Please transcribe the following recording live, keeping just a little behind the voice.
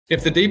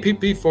If the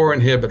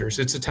DPP-4 inhibitors,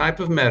 it's a type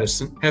of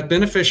medicine, have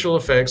beneficial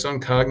effects on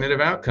cognitive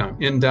outcome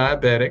in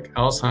diabetic,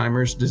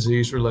 Alzheimer's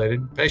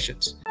disease-related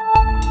patients.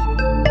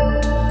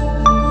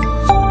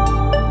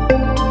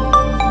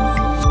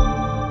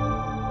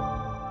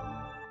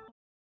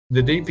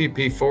 The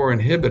DPP-4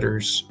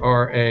 inhibitors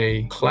are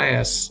a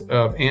class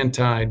of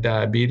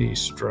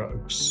anti-diabetes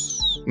drugs,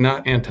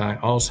 not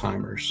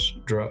anti-Alzheimer's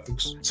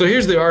drugs. So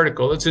here's the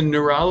article. It's in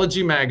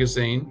Neurology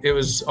magazine. It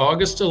was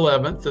August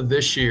 11th of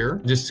this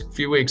year, just a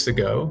few weeks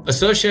ago.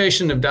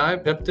 Association of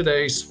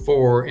dipeptidase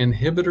 4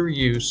 inhibitor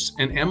use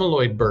and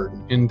amyloid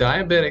burden in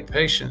diabetic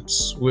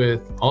patients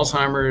with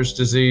Alzheimer's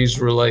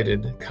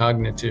disease-related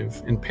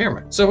cognitive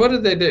impairment. So what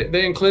did they do?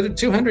 They included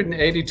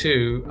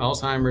 282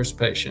 Alzheimer's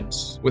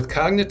patients with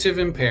cognitive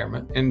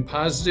impairment and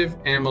positive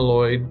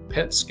amyloid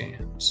PET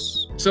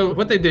scans. So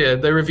what they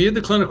did, they reviewed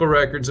the clinical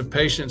records of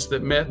patients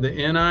that met the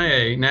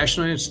NIA,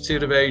 National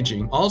Institute of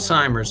Aging,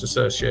 Alzheimer's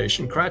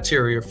Association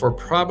criteria for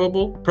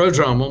probable,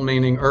 prodromal,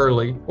 meaning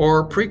early,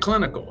 or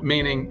preclinical,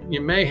 meaning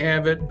you may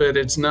have it, but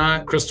it's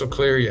not crystal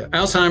clear yet,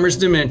 Alzheimer's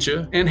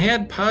dementia, and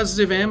had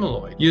positive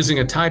amyloid using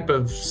a type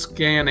of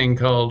scanning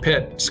called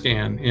PET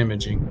scan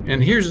imaging.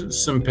 And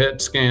here's some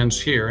PET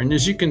scans here. And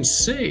as you can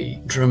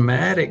see,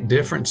 dramatic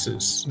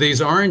differences.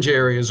 These orange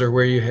areas are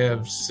where you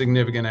have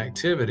significant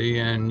activity,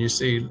 and you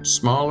see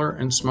smaller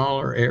and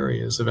smaller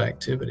areas of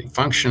activity,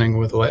 functioning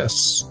with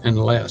less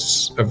and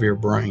less of your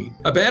brain.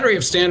 A battery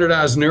of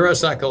standardized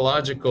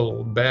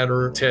neuropsychological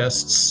battery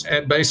tests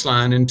at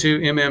baseline and 2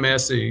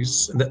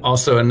 MMSEs,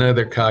 also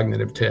another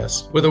cognitive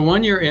test, with a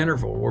 1-year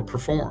interval were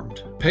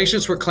performed.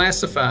 Patients were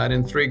classified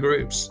in 3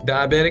 groups: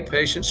 diabetic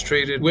patients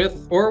treated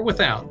with or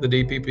without the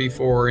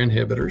DPP-4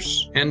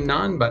 inhibitors, and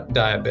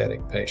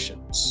non-diabetic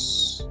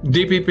patients.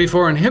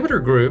 DPP-4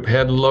 inhibitor group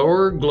had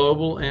lower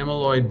global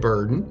amyloid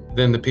burden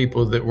than the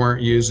people that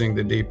weren't using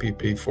the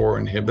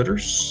DPP-4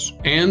 inhibitors,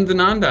 and the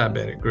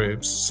non-diabetic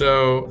groups.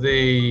 So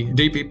the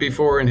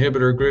DPP-4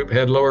 inhibitor group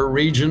had lower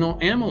regional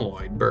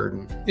amyloid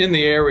burden in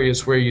the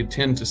areas where you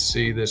tend to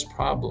see this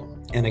problem.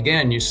 And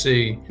again, you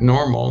see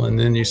normal, and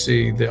then you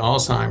see the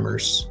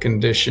Alzheimer's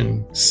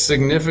condition,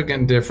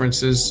 significant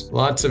differences,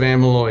 lots of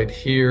amyloid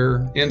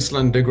here,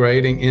 insulin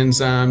degrading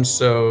enzymes.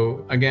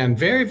 So again,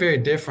 very, very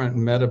different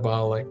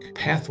metabolic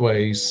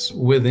pathways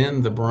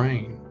within the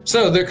brain.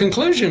 So their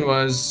conclusion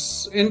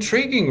was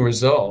intriguing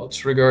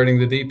results regarding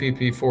the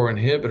DPP-4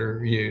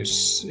 inhibitor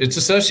use. It's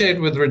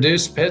associated with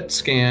reduced PET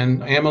scan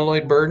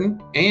amyloid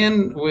burden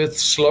and with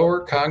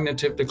slower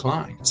cognitive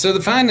decline. So the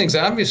findings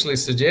obviously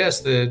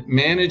suggest that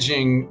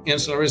managing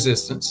insulin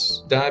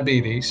resistance,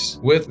 diabetes,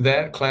 with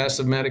that class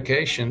of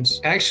medications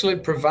actually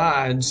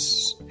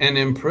provides an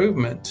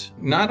improvement,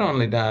 not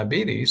only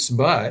diabetes,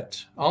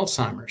 but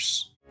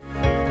Alzheimer's.